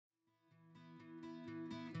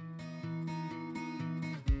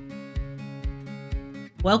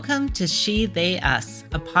Welcome to She, They, Us,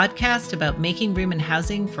 a podcast about making room in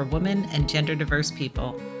housing for women and gender diverse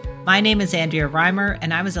people. My name is Andrea Reimer,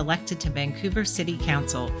 and I was elected to Vancouver City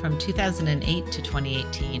Council from 2008 to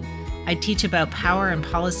 2018. I teach about power and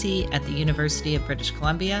policy at the University of British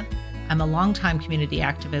Columbia. I'm a longtime community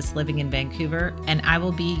activist living in Vancouver, and I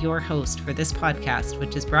will be your host for this podcast,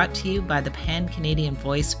 which is brought to you by the Pan-Canadian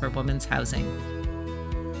Voice for Women's Housing.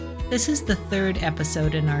 This is the third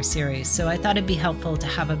episode in our series, so I thought it'd be helpful to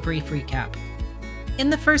have a brief recap. In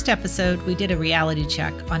the first episode, we did a reality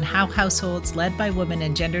check on how households led by women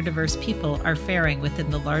and gender diverse people are faring within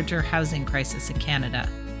the larger housing crisis in Canada.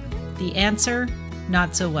 The answer?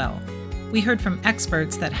 Not so well. We heard from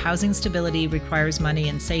experts that housing stability requires money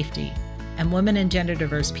and safety, and women and gender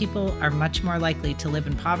diverse people are much more likely to live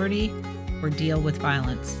in poverty or deal with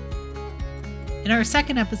violence. In our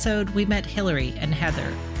second episode, we met Hillary and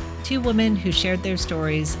Heather, two women who shared their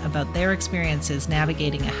stories about their experiences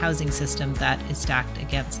navigating a housing system that is stacked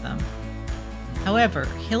against them. However,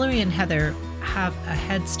 Hillary and Heather have a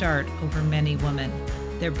head start over many women.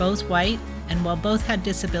 They're both white, and while both had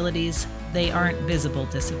disabilities, they aren't visible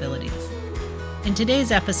disabilities. In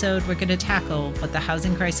today's episode, we're going to tackle what the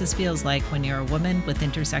housing crisis feels like when you're a woman with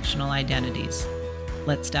intersectional identities.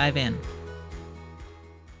 Let's dive in.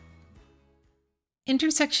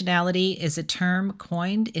 Intersectionality is a term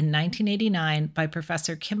coined in 1989 by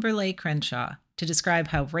Professor Kimberlé Crenshaw to describe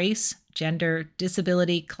how race, gender,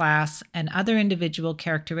 disability, class, and other individual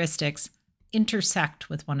characteristics intersect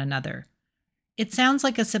with one another. It sounds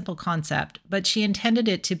like a simple concept, but she intended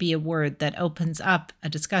it to be a word that opens up a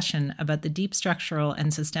discussion about the deep structural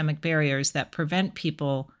and systemic barriers that prevent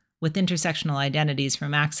people with intersectional identities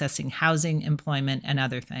from accessing housing, employment, and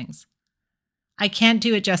other things. I can't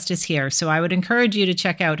do it justice here, so I would encourage you to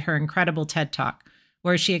check out her incredible TED Talk,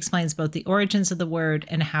 where she explains both the origins of the word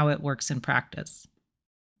and how it works in practice.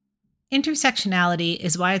 Intersectionality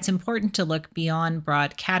is why it's important to look beyond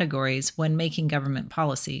broad categories when making government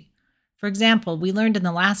policy. For example, we learned in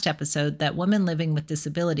the last episode that women living with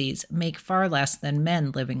disabilities make far less than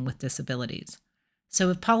men living with disabilities. So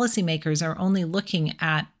if policymakers are only looking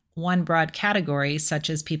at one broad category, such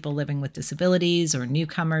as people living with disabilities or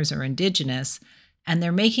newcomers or Indigenous, and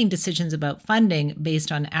they're making decisions about funding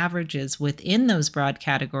based on averages within those broad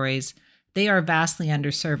categories, they are vastly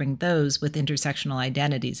underserving those with intersectional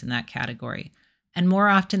identities in that category. And more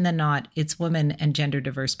often than not, it's women and gender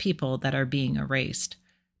diverse people that are being erased.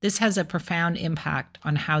 This has a profound impact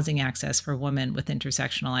on housing access for women with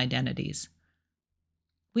intersectional identities.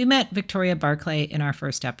 We met Victoria Barclay in our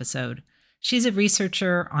first episode. She's a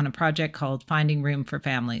researcher on a project called Finding Room for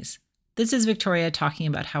Families. This is Victoria talking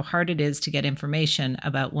about how hard it is to get information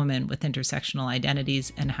about women with intersectional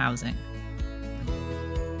identities and housing.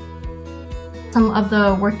 Some of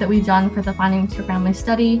the work that we've done for the Finding Rooms for Families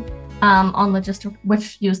study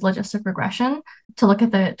which used logistic regression to look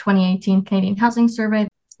at the 2018 Canadian Housing Survey.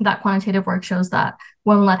 That quantitative work shows that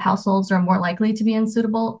women-led households are more likely to be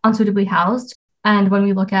unsuitably housed. And when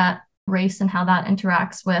we look at race and how that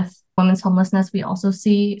interacts with women's homelessness, we also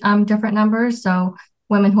see different numbers. So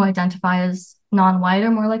women who identify as non-white are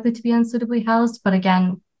more likely to be unsuitably housed. But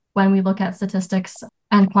again, when we look at statistics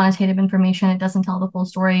and quantitative information, it doesn't tell the full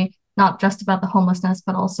story, not just about the homelessness,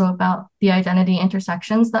 but also about the identity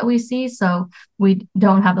intersections that we see. So we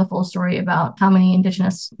don't have the full story about how many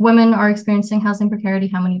Indigenous women are experiencing housing precarity,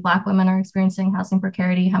 how many Black women are experiencing housing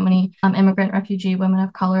precarity, how many immigrant refugee women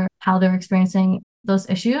of color, how they're experiencing those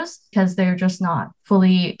issues, because they're just not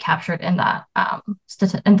fully captured in that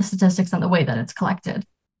in the statistics and the way that it's collected.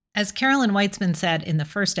 As Carolyn Weitzman said in the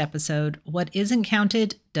first episode, what isn't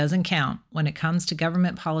counted doesn't count when it comes to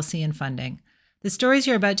government policy and funding. The stories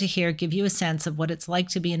you're about to hear give you a sense of what it's like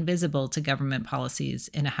to be invisible to government policies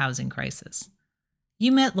in a housing crisis.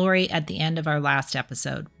 You met Lori at the end of our last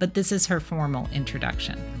episode, but this is her formal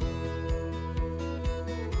introduction.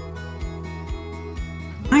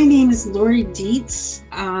 My name is Lori Deets.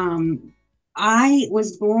 I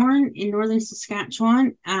was born in northern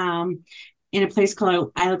Saskatchewan in a place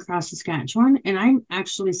called Isle Cross, Saskatchewan, and I'm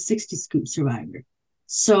actually a 60 scoop survivor.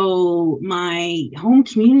 So my home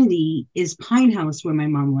community is Pine House, where my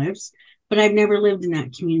mom lives, but I've never lived in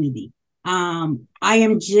that community. I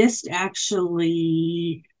am just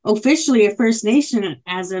actually officially a First Nation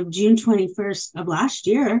as of June 21st of last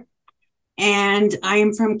year. And I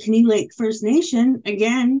am from Kenny Lake First Nation,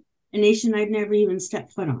 again, a nation I've never even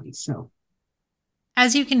stepped foot on. So,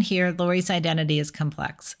 as you can hear, Lori's identity is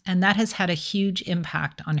complex, and that has had a huge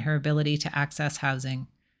impact on her ability to access housing.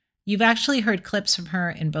 You've actually heard clips from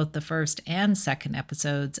her in both the first and second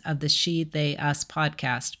episodes of the SheTheyUs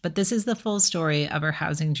podcast, but this is the full story of her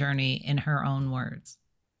housing journey in her own words.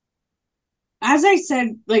 as I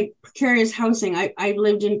said, like precarious housing, I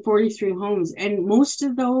lived in 43 homes, and most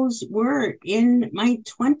of those were in my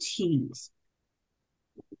 20s.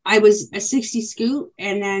 I was a 60 scoop,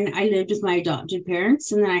 and then I lived with my adopted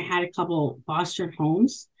parents, and then I had a couple foster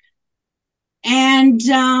homes. And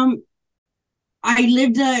I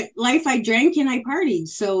lived a life. I drank and I partied.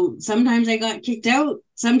 So sometimes I got kicked out.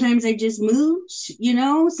 Sometimes I just moved,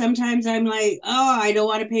 Sometimes I'm like, oh, I don't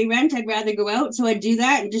want to pay rent. I'd rather go out. So I'd do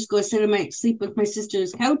that and just go sleep with my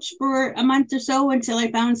sister's couch for a month or so until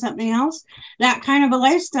I found something else. That kind of a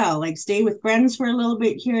lifestyle, like stay with friends for a little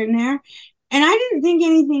bit here and there. And I didn't think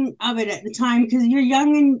anything of it at the time because you're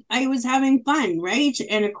young and I was having fun, right?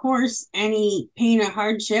 And of course, any pain or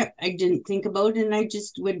hardship, I didn't think about it, and I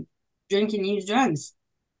just would drink and use drugs.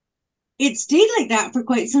 It stayed like that for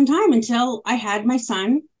quite some time until I had my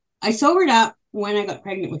son. I sobered up when I got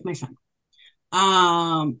pregnant with my son.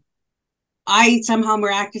 I somehow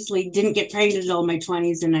miraculously didn't get pregnant until my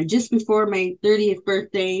 20s, and just before my 30th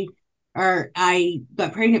birthday, I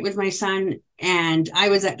got pregnant with my son, and I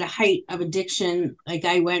was at the height of addiction. Like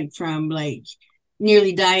I went from like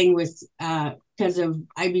nearly dying with because of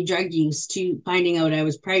IV drug use to finding out I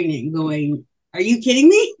was pregnant and going, "Are you kidding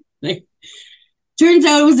me?" Like, turns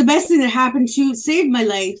out it was the best thing that happened to save my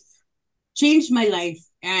life, changed my life,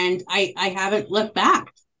 and I haven't looked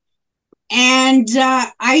back. And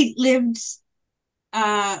I lived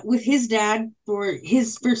with his dad for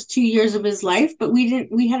his first 2 years of his life, but we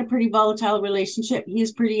had a pretty volatile relationship. He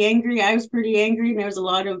was pretty angry. I was pretty angry, and there was a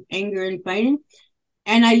lot of anger and fighting.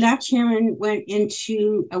 And I left him and went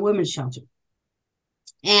into a women's shelter.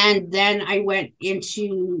 And then I went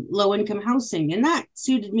into low-income housing, and that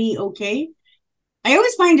suited me okay. I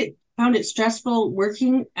always found it stressful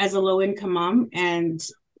working as a low-income mom, and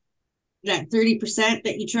that 30%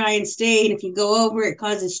 that you try and stay, and if you go over, it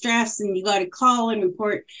causes stress, and you got to call and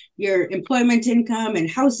report your employment income and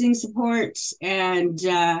housing support. And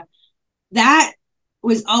that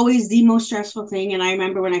was always the most stressful thing. And I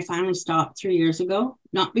remember when I finally stopped 3 years ago,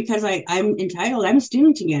 not because I'm entitled, I'm a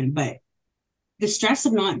student again, but the stress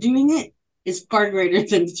of not doing it is far greater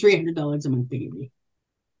than $300 a month, baby.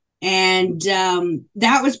 And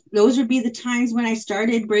those would be the times when I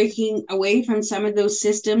started breaking away from some of those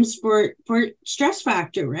systems for stress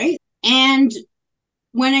factor, right? And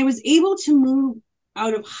when I was able to move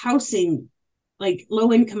out of housing, like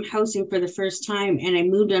low income housing for the first time, and I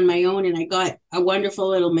moved on my own, and I got a wonderful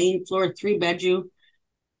little main floor 3-bedroom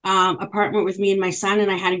apartment with me and my son, and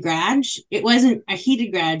I had a garage. It wasn't a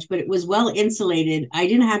heated garage, but it was well insulated. I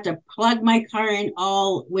didn't have to plug my car in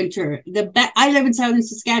all winter. I live in southern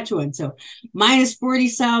Saskatchewan, so minus 40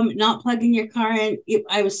 some, not plugging your car in.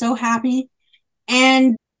 I was so happy.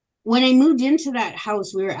 And when I moved into that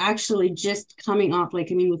house, we were actually just coming off,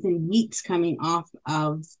 within weeks coming off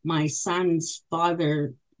of my son's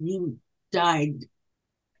father. He died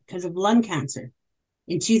because of lung cancer.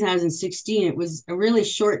 In 2016, it was a really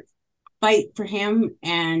short fight for him,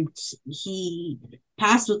 and he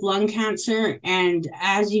passed with lung cancer. And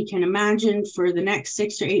as you can imagine, for the next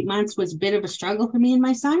 6 or 8 months was a bit of a struggle for me and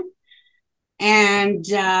my son. And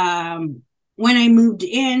when I moved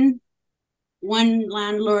in, one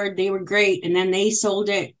landlord, they were great, and then they sold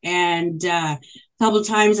it. And a couple of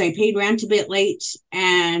times I paid rent a bit late,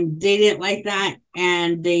 and they didn't like that.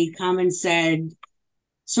 And they come and said,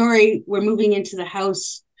 "Sorry, we're moving into the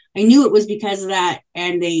house." I knew it was because of that,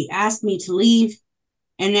 and they asked me to leave.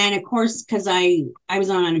 And then, of course, because I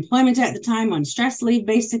was on unemployment at the time, on stress leave,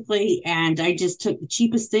 basically, and I just took the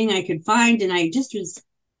cheapest thing I could find, and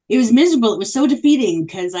it was miserable. It was so defeating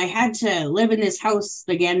because I had to live in this house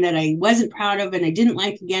again that I wasn't proud of and I didn't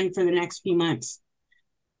like again for the next few months.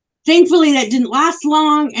 Thankfully, that didn't last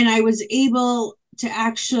long, and I was able to I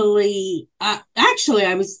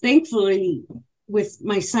was thankfully, with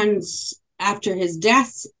my son's, after his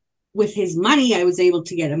death, with his money, I was able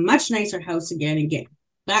to get a much nicer house again and get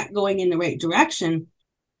that going in the right direction.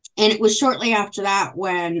 And it was shortly after that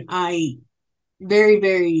when I very,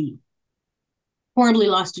 very horribly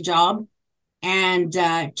lost a job and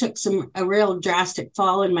took a real drastic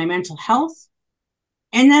fall in my mental health.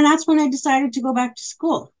 And then that's when I decided to go back to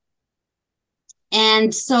school.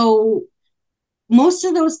 And so most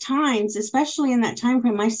of those times, especially in that time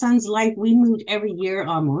frame, my son's life, we moved every year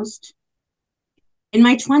almost. In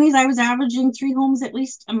my 20s, I was averaging 3 homes at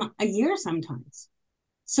least a year sometimes.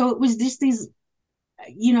 So it was just these,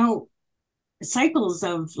 cycles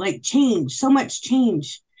of like change, so much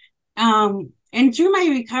change. And through my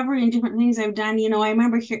recovery and different things I've done, I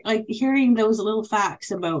remember hearing those little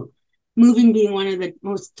facts about moving being one of the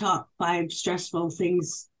most top 5 stressful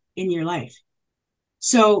things in your life.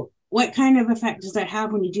 So what kind of effect does that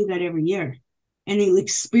have when you do that every year? And you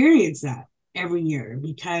experience that every year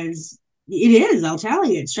because it is, I'll tell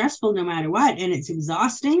you, it's stressful no matter what, and it's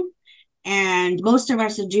exhausting. And most of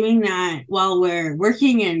us are doing that while we're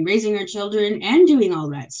working and raising our children and doing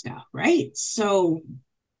all that stuff, right? So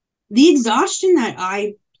the exhaustion that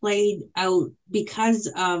I played out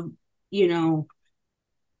because of,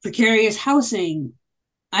 precarious housing,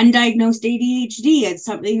 undiagnosed ADHD, it's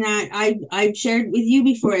something that I've shared with you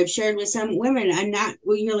before. I've shared with some women, and that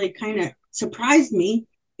really kind of surprised me.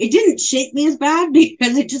 It didn't shake me as bad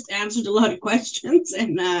because it just answered a lot of questions,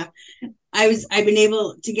 and I've been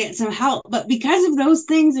able to get some help. But because of those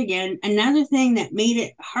things, again, another thing that made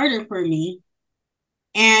it harder for me.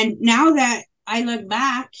 And now that I look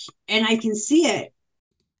back and I can see it.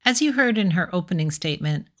 As you heard in her opening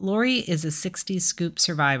statement, Lori is a 60s scoop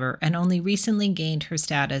survivor and only recently gained her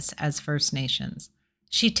status as First Nations.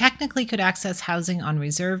 She technically could access housing on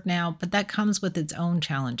reserve now, but that comes with its own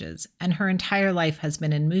challenges, and her entire life has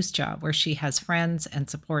been in Moose Jaw, where she has friends and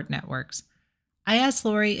support networks. I asked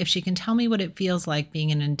Lori if she can tell me what it feels like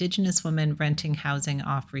being an Indigenous woman renting housing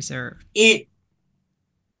off reserve. It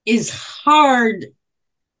is hard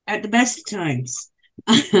at the best of times.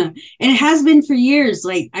 And it has been for years.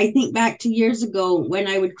 Like, I think back to years ago when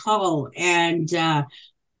I would call and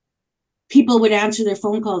people would answer their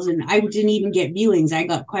phone calls and I didn't even get viewings. I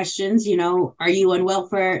got questions, are you on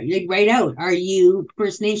welfare? Like, right out. Are you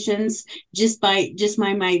First Nations? Just by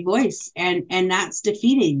my voice. And that's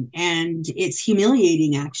defeating and it's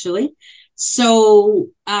humiliating, actually. So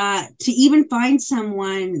to even find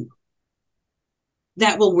someone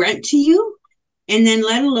that will rent to you, and then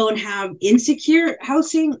let alone have insecure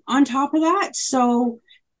housing on top of that. So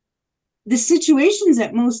the situations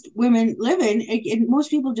that most women live in, and most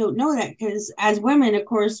people don't know that, because as women, of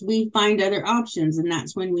course, we find other options, and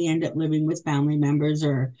that's when we end up living with family members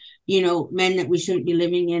or, men that we shouldn't be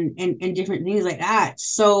living in, and different things like that.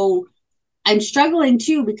 So I'm struggling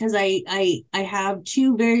too, because I have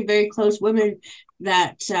two very, very close women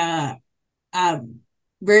that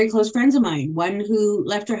very close friends of mine, one who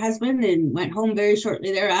left her husband and went home very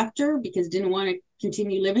shortly thereafter because didn't want to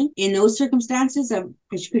continue living in those circumstances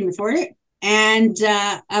because she couldn't afford it. And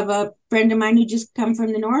of a friend of mine who just come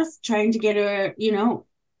from the north trying to get a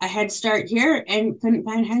head start here and couldn't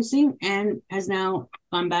find housing and has now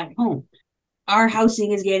gone back home. Our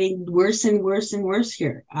housing is getting worse and worse and worse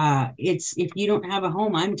here. It's, if you don't have a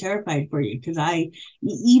home, I'm terrified for you, because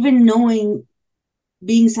even knowing,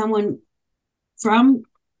 being someone from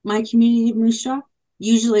my community of Moose Jaw,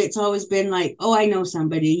 usually it's always been like, oh, I know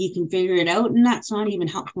somebody, you can figure it out. And that's not even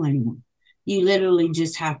helpful anymore. You literally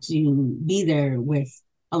just have to be there with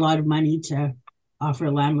a lot of money to offer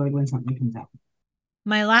a landlord when something comes up.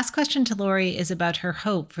 My last question to Lori is about her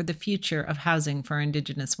hope for the future of housing for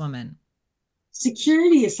Indigenous women.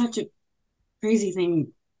 Security is such a crazy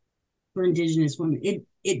thing for Indigenous women.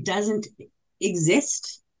 It doesn't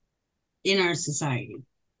exist in our society.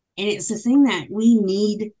 And it's the thing that we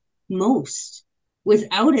need most.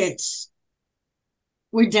 Without it,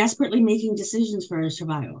 we're desperately making decisions for our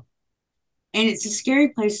survival. And it's a scary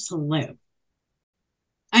place to live.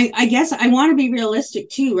 I guess I want to be realistic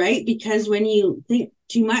too, right? Because when you think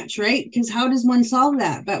too much, right? Because how does one solve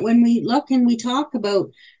that? But when we look and we talk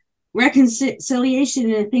about reconciliation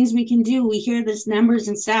and things we can do, we hear this numbers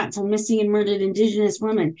and stats on missing and murdered Indigenous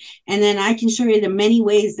women, and then I can show you the many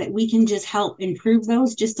ways that we can just help improve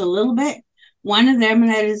those just a little bit. One of them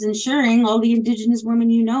that is ensuring all the Indigenous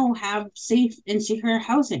women have safe and secure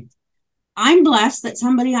housing. I'm blessed that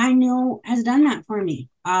somebody I know has done that for me.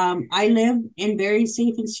 I live in very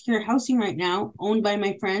safe and secure housing right now, owned by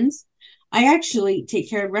my friends. I actually take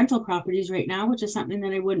care of rental properties right now, which is something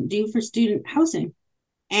that I wouldn't do for student housing.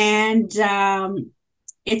 And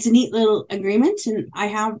it's a neat little agreement, and I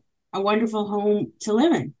have a wonderful home to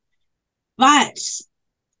live in. But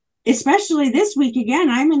especially this week, again,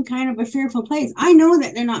 I'm in kind of a fearful place. I know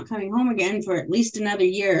that they're not coming home again for at least another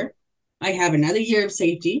year. I have another year of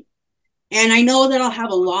safety. And I know that I'll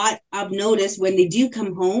have a lot of notice when they do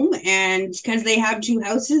come home, and because they have two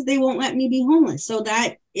houses, they won't let me be homeless. So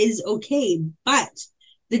that is okay. But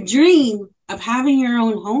the dream of having your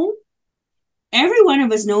own home, every one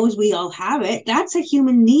of us knows we all have it. That's a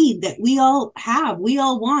human need that we all have. We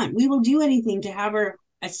all want. We will do anything to have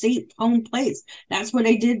a safe home place. That's what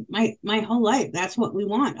I did my whole life. That's what we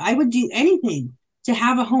want. I would do anything to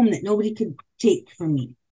have a home that nobody could take from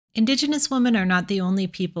me. Indigenous women are not the only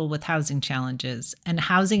people with housing challenges, and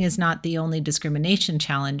housing is not the only discrimination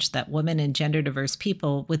challenge that women and gender-diverse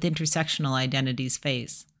people with intersectional identities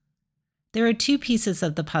face. There are two pieces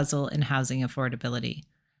of the puzzle in housing affordability.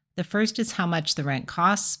 The first is how much the rent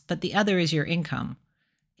costs, but the other is your income.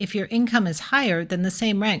 If your income is higher, then the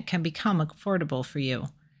same rent can become affordable for you.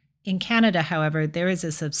 In Canada, however, there is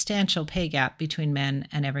a substantial pay gap between men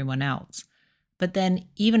and everyone else. But then,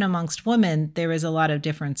 even amongst women, there is a lot of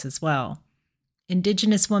difference as well.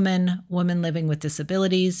 Indigenous women, women living with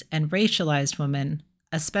disabilities, and racialized women,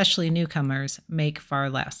 especially newcomers, make far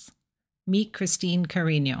less. Meet Khristine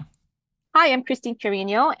Cariño. Hi, I'm Khristine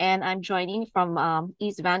Cariño, and I'm joining from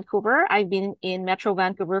East Vancouver. I've been in Metro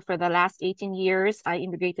Vancouver for the last 18 years. I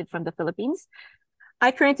immigrated from the Philippines.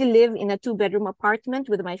 I currently live in a 2-bedroom apartment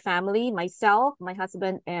with my family, myself, my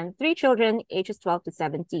husband, and 3 children, ages 12 to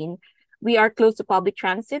 17. We are close to public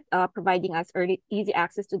transit, providing us easy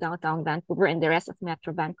access to downtown Vancouver and the rest of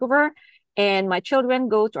Metro Vancouver. And my children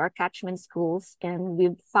go to our catchment schools, and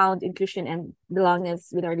we've found inclusion and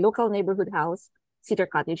belongingness with our local neighborhood house, Cedar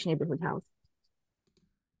Cottage Neighborhood House.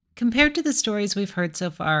 Compared to the stories we've heard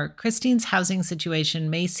so far, Khristine's housing situation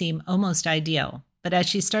may seem almost ideal. But as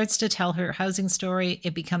she starts to tell her housing story,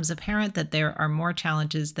 it becomes apparent that there are more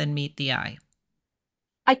challenges than meet the eye.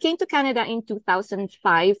 I came to Canada in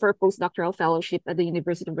 2005 for a postdoctoral fellowship at the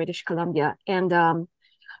University of British Columbia. And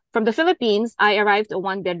from the Philippines, I arrived at a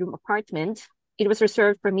 1-bedroom apartment. It was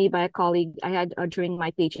reserved for me by a colleague I had during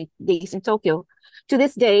my PhD days in Tokyo. To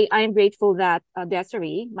this day, I am grateful that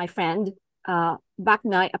Desiree, my friend, backed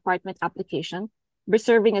my apartment application,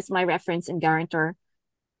 serving as my reference and guarantor.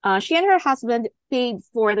 She and her husband paid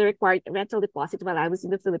for the required rental deposit while I was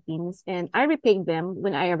in the Philippines, and I repaid them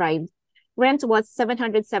when I arrived. Rent was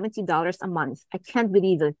 $770 a month. I can't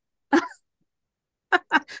believe it.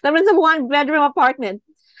 That was a 1-bedroom apartment.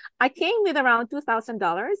 I came with around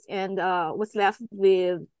 $2,000 and was left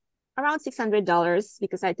with around $600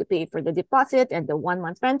 because I had to pay for the deposit and the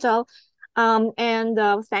 1-month rental.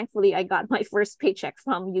 Thankfully, I got my first paycheck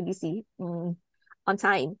from UBC on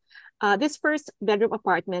time. This first bedroom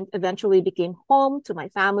apartment eventually became home to my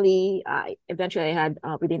family. Eventually, I had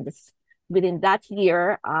within that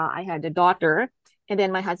year, I had a daughter, and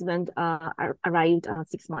then my husband arrived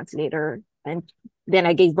 6 months later, and then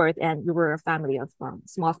I gave birth, and we were a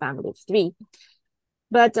small family of 3.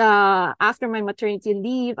 But after my maternity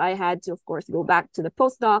leave, I had to, of course, go back to the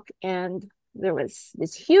postdoc, and there was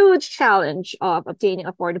this huge challenge of obtaining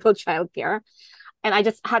affordable childcare. And I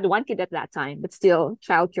just had 1 kid at that time, but still,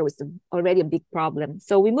 childcare was already a big problem.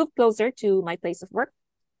 So we moved closer to my place of work.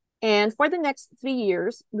 And for the next 3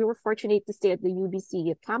 years, we were fortunate to stay at the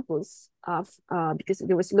UBC campus because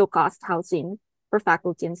there was low-cost housing for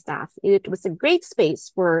faculty and staff. It was a great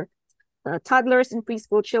space for toddlers and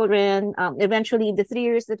preschool children. Eventually, in the 3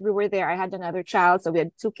 years that we were there, I had another child. So we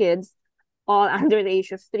had 2 kids, all under the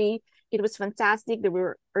age of 3. It was fantastic. There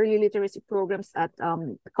were early literacy programs at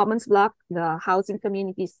the Commons Block, the Housing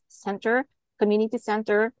Community Center.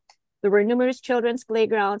 There were numerous children's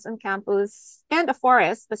playgrounds on campus and a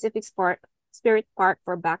forest, Pacific Spirit Park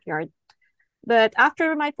for backyard. But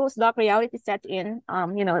after my postdoc, reality set in.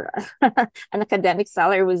 An academic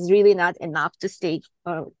salary was really not enough to stay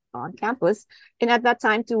on campus. And at that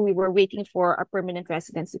time, too, we were waiting for our permanent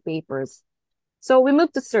residency papers. So we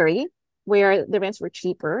moved to Surrey, where the rents were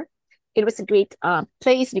cheaper. It was a great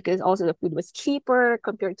place because also the food was cheaper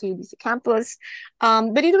compared to UBC campus.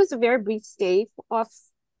 But it was a very brief stay of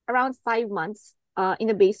around 5 months in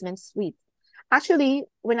a basement suite. Actually,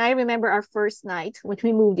 when I remember our first night when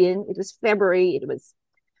we moved in, it was February. It was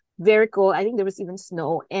very cold. I think there was even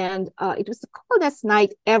snow. And it was the coldest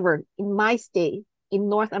night ever in my stay in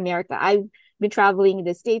North America. I've been traveling in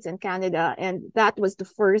the States and Canada, and that was the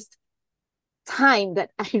first time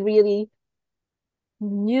that I really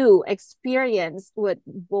experienced what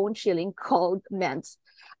bone-chilling cold meant.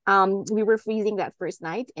 We were freezing that first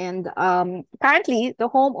night, and apparently the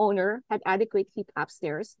homeowner had adequate heat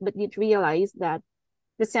upstairs, but didn't realize that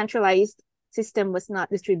the centralized system was not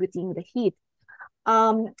distributing the heat.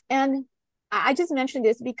 And I just mentioned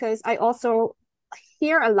this because I also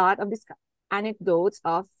hear a lot of these anecdotes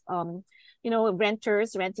of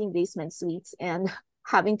renters renting basement suites and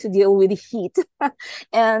having to deal with the heat.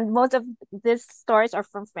 And most of these stories are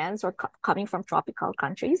from friends or coming from tropical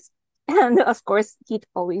countries. And of course, heat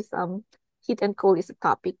and cold is a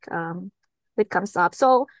topic that comes up.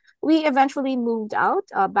 So we eventually moved out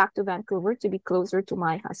back to Vancouver to be closer to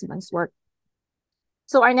my husband's work.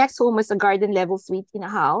 So our next home was a garden level suite in a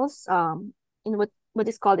house in what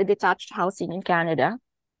is called a detached housing in Canada.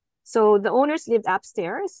 So the owners lived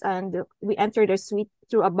upstairs, and we entered their suite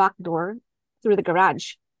through a back door, through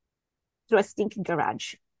a stinky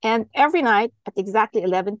garage. And every night at exactly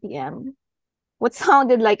 11 p.m., what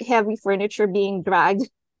sounded like heavy furniture being dragged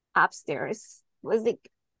upstairs was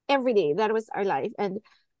like every day. That was our life. And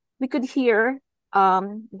we could hear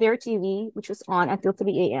their TV, which was on until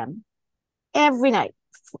 3 a.m. every night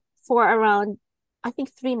for around, I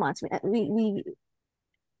think, 3 months. When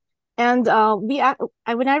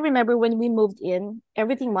I remember when we moved in,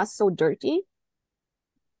 everything was so dirty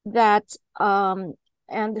that and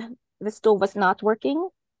the stove was not working,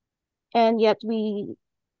 and yet we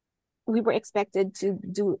were expected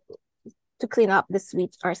to clean up the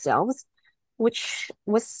suite ourselves, which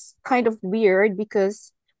was kind of weird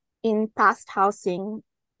because in past housing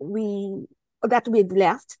we'd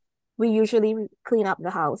left, we usually clean up the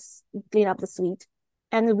house, clean up the suite,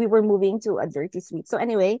 and we were moving to a dirty suite. So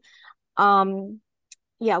anyway,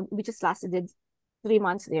 we just lasted 3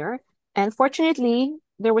 months there. And fortunately,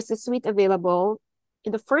 there was a suite available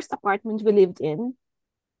in the first apartment we lived in,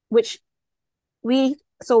 which we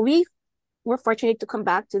were fortunate to come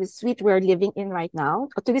back to the suite we're living in right now,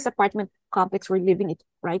 or to this apartment complex we're living in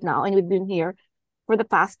right now. And we've been here for the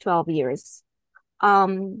past 12 years.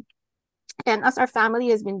 And as our family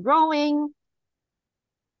has been growing,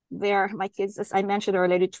 my kids, as I mentioned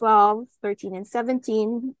earlier, 12, 13, and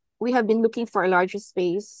 17, we have been looking for a larger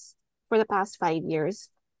space for the past 5 years.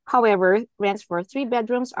 However, rents for 3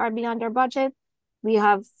 bedrooms are beyond our budget. We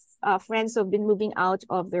have friends who have been moving out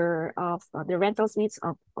of their rental suites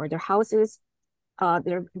or their houses,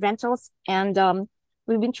 their rentals, and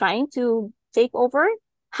we've been trying to take over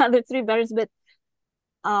the 3 bedrooms, but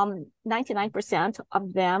 99%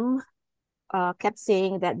 of them kept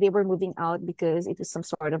saying that they were moving out because it was some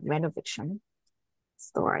sort of renovation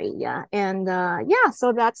story. Yeah. And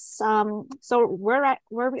so that's so where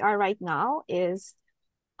we are right now is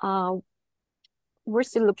we're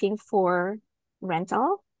still looking for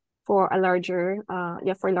rental for a larger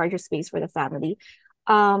space for the family.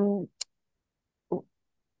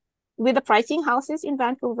 With the pricing houses in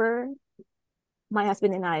Vancouver, my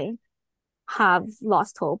husband and I have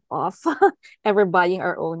lost hope of ever buying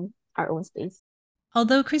our own space.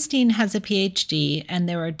 Although Khristine has a PhD and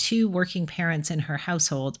there are 2 working parents in her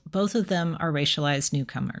household, both of them are racialized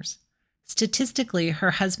newcomers. Statistically,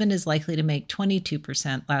 her husband is likely to make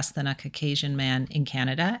 22% less than a Caucasian man in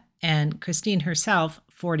Canada, and Khristine herself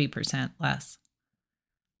 40% less.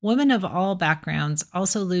 Women of all backgrounds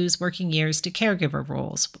also lose working years to caregiver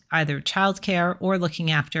roles, either childcare or looking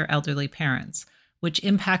after elderly parents, which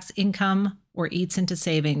impacts income or eats into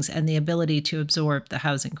savings and the ability to absorb the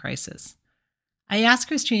housing crisis. I asked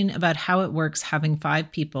Khristine about how it works having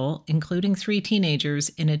 5 people, including 3 teenagers,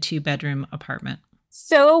 in a 2-bedroom apartment.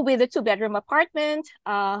 So with a 2-bedroom apartment,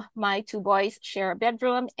 my 2 boys share a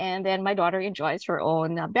bedroom, and then my daughter enjoys her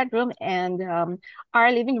own bedroom, and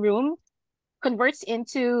our living room converts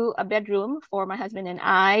into a bedroom for my husband and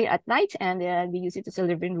I at night, and we use it as a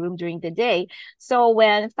living room during the day. So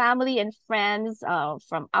when family and friends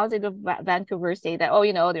from outside of Vancouver say that,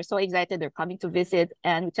 they're so excited, they're coming to visit,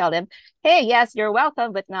 and we tell them, hey, yes, you're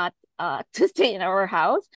welcome, but not to stay in our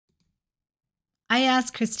house. I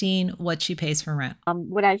asked Khristine what she pays for rent.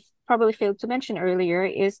 What I probably failed to mention earlier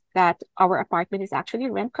is that our apartment is actually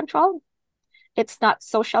rent controlled. It's not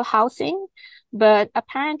social housing, but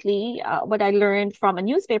apparently what I learned from a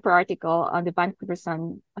newspaper article on the Vancouver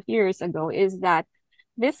Sun a few years ago is that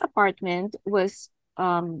this apartment was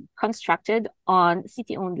constructed on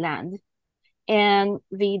city-owned land. And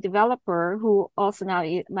the developer, who also now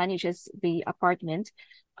manages the apartment,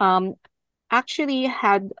 actually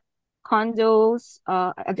had condos,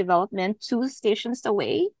 a development 2 stations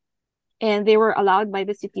away. And they were allowed by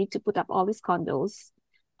the city to put up all these condos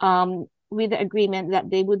with the agreement that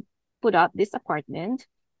they would put up this apartment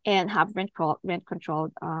and have rent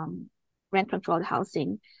controlled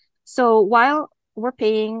housing. So while we're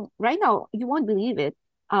paying right now, you won't believe it.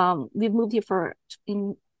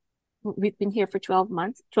 We've been here for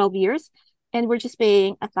 12 years, and we're just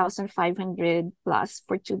paying 1,500 plus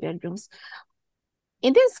for 2 bedrooms.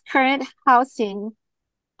 In this current housing,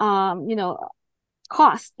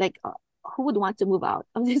 cost, who would want to move out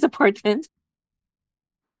of this apartment?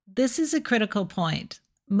 This is a critical point.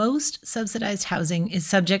 Most subsidized housing is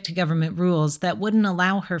subject to government rules that wouldn't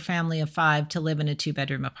allow her family of 5 to live in a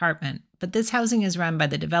 2-bedroom apartment. But this housing is run by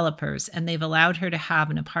the developers, and they've allowed her to have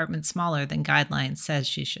an apartment smaller than guidelines says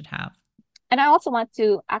she should have. And I also want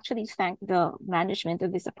to actually thank the management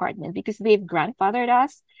of this apartment because they've grandfathered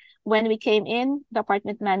us. When we came in, the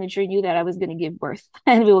apartment manager knew that I was going to give birth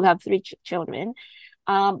and we will have 3 children.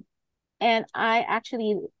 And I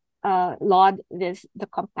actually laud the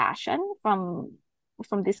compassion from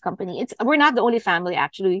this company. We're not the only family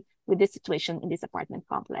actually with this situation in this apartment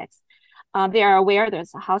complex. They are aware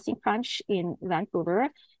there's a housing crunch in Vancouver,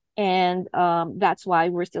 and that's why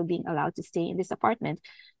we're still being allowed to stay in this apartment.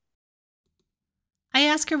 I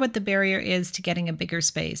ask her what the barrier is to getting a bigger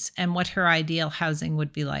space and what her ideal housing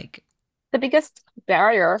would be like. The biggest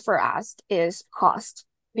barrier for us is cost,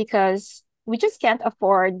 because we just can't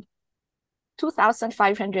afford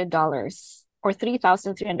 $2,500 or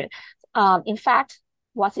 $3,300. In fact,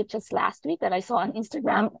 was it just last week that I saw on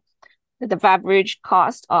Instagram that the average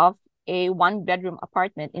cost of a one-bedroom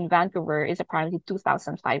apartment in Vancouver is apparently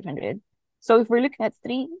 $2,500. So if we're looking at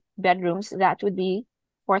 3 bedrooms, that would be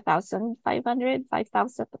 $4,500,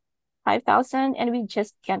 $5,000, and we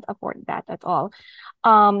just can't afford that at all.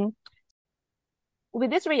 With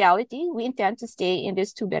this reality, we intend to stay in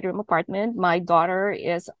this 2-bedroom apartment. My daughter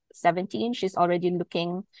is 17. She's already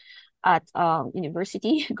looking at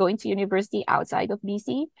university, going to university outside of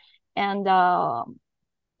BC. And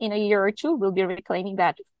in a year or two, we'll be reclaiming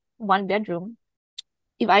that 1 bedroom.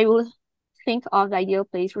 If I will think of the ideal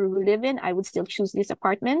place where we live in, I would still choose this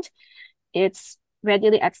apartment. It's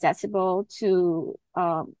readily accessible to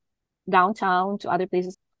downtown, to other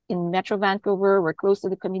places in Metro Vancouver. We're close to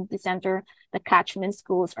the community center. The catchment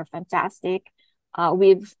schools are fantastic.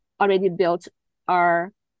 We've already built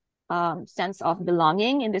our sense of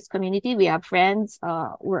belonging in this community. We have friends.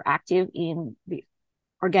 We're active in the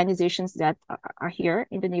organizations that are here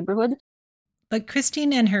in the neighborhood. But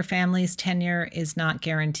Khristine and her family's tenure is not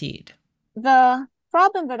guaranteed. The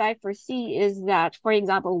problem that I foresee is that, for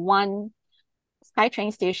example, one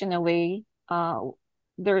SkyTrain station away,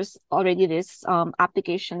 there's already this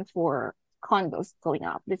application for condos going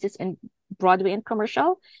up. This is in Broadway and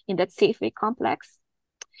Commercial in that Safeway complex.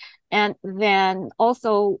 And then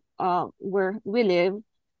also where we live,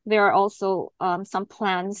 there are also some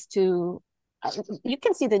plans to, you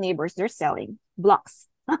can see the neighbors, they're selling blocks.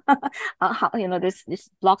 There's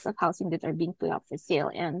blocks of housing that are being put up for sale.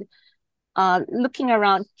 And looking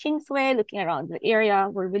around Kingsway, looking around the area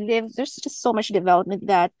where we live, there's just so much development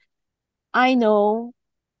that I know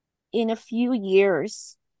in a few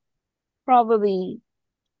years, probably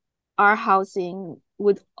our housing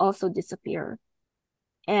would also disappear.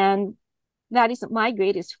 And that is my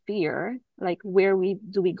greatest fear. Like, where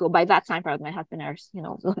do we go? By that time, probably my husband and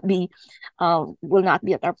I, will not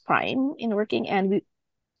be at our prime in working.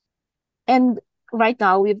 And right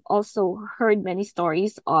now, we've also heard many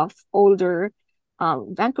stories of older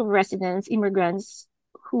Vancouver residents, immigrants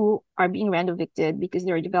who are being rent evicted because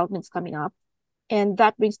there are developments coming up. And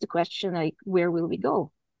that brings the question, like, where will we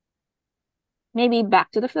go? Maybe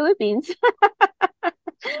back to the Philippines.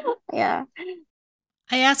 Yeah.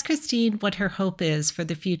 I asked Khristine what her hope is for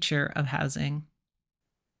the future of housing.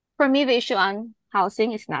 For me, the issue on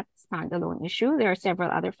housing is not a standalone issue. There are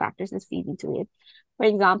several other factors that feed into it. For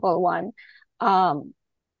example, one,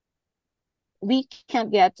 we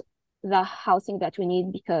can't get the housing that we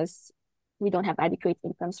need because we don't have adequate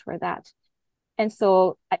incomes for that. And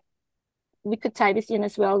so we could tie this in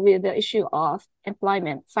as well with the issue of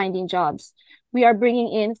employment, finding jobs. We are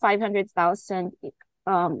bringing in 500,000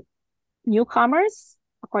 newcomers,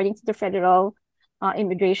 according to the federal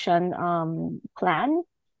immigration plan.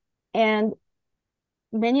 And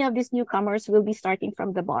many of these newcomers will be starting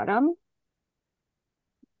from the bottom.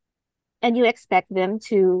 And you expect them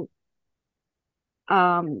to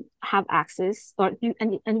have access,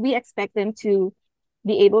 and we expect them to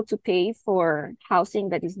be able to pay for housing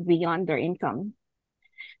that is beyond their income.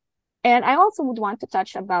 And I also would want to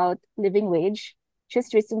touch about living wage.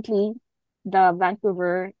 Just recently, the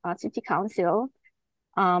Vancouver City Council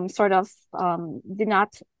did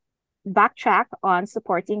not backtrack on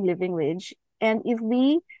supporting living wage. And if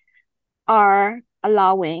we are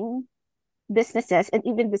allowing businesses and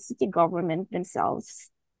even the city government themselves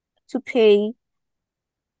to pay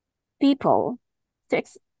people, to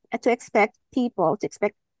expect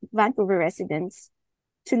Vancouver residents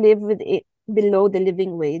to live with it below the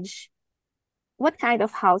living wage, what kind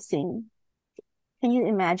of housing can you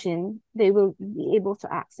imagine they will be able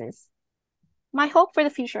to access? My hope for the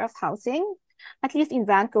future of housing, at least in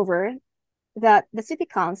Vancouver, that the city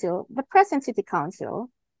council, the present city council,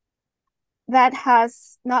 that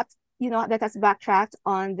has backtracked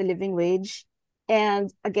on the living wage,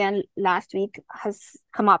 and again last week has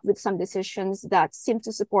come up with some decisions that seem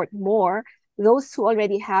to support more those who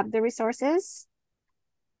already have the resources.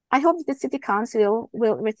 I hope the city council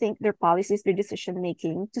will rethink their policies, their decision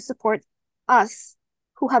making to support us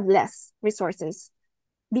who have less resources,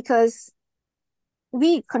 because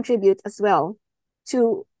we contribute as well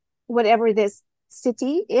to whatever this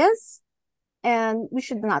city is, and we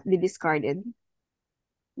should not be discarded.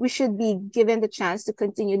 We should be given the chance to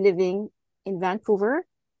continue living in Vancouver,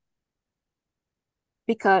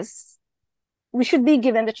 because we should be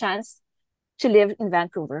given the chance to live in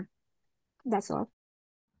Vancouver. That's all.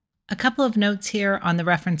 A couple of notes here on the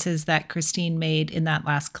references that Khristine made in that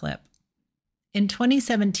last clip. In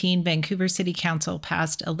 2017, Vancouver City Council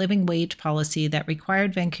passed a living wage policy that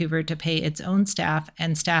required Vancouver to pay its own staff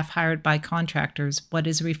and staff hired by contractors what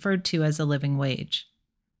is referred to as a living wage.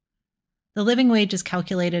 The living wage is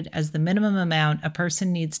calculated as the minimum amount a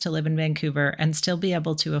person needs to live in Vancouver and still be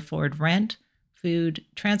able to afford rent, food,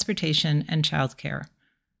 transportation, and childcare.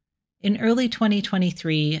 In early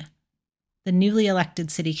 2023, the newly elected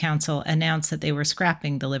City Council announced that they were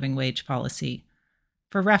scrapping the living wage policy.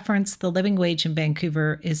 For reference, the living wage in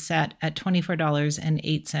Vancouver is set at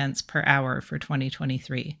 $24.08 per hour for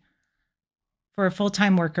 2023. For a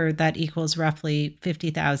full-time worker, that equals roughly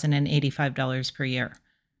 $50,085 per year.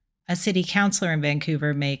 A city councillor in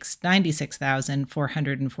Vancouver makes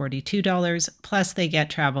 $96,442, plus they get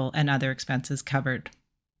travel and other expenses covered.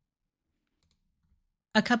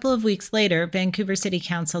 A couple of weeks later, Vancouver City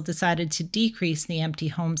Council decided to decrease the empty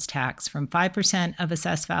homes tax from 5% of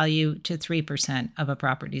assessed value to 3% of a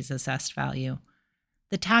property's assessed value.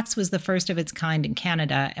 The tax was the first of its kind in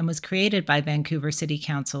Canada and was created by Vancouver City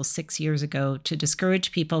Council 6 years ago to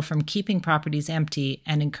discourage people from keeping properties empty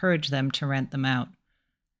and encourage them to rent them out.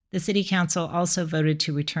 The City Council also voted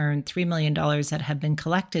to return $3 million that had been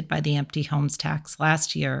collected by the empty homes tax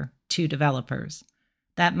last year to developers.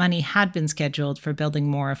 That money had been scheduled for building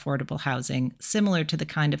more affordable housing, similar to the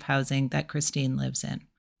kind of housing that Khristine lives in.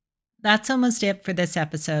 That's almost it for this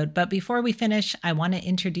episode, but before we finish, I want to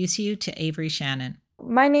introduce you to Avery Shannon.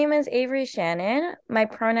 My name is Avery Shannon. My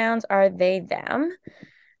pronouns are they, them.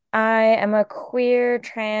 I am a queer,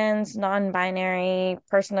 trans, non-binary,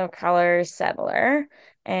 person of color settler,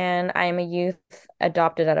 and I am a youth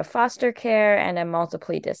adopted out of foster care and am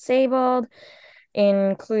multiply disabled,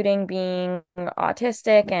 including being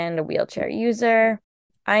autistic and a wheelchair user.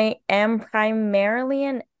 I am primarily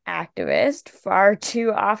an activist, far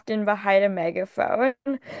too often behind a megaphone.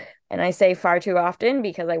 And I say far too often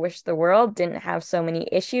because I wish the world didn't have so many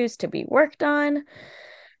issues to be worked on.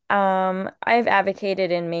 I've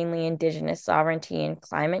advocated in mainly Indigenous sovereignty and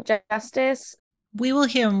climate justice. We will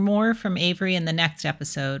hear more from Avery in the next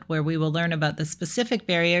episode, where we will learn about the specific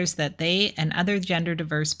barriers that they and other gender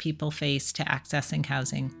diverse people face to accessing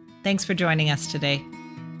housing. Thanks for joining us today.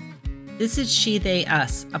 This is She, They,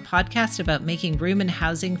 Us, a podcast about making room in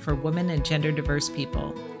housing for women and gender diverse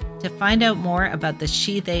people. To find out more about the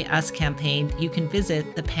She, They, Us campaign, you can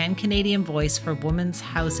visit the Pan-Canadian Voice for Women's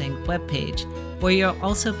Housing webpage, where you'll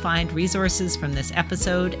also find resources from this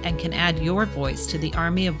episode and can add your voice to the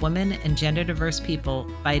army of women and gender diverse people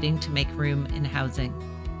fighting to make room in housing.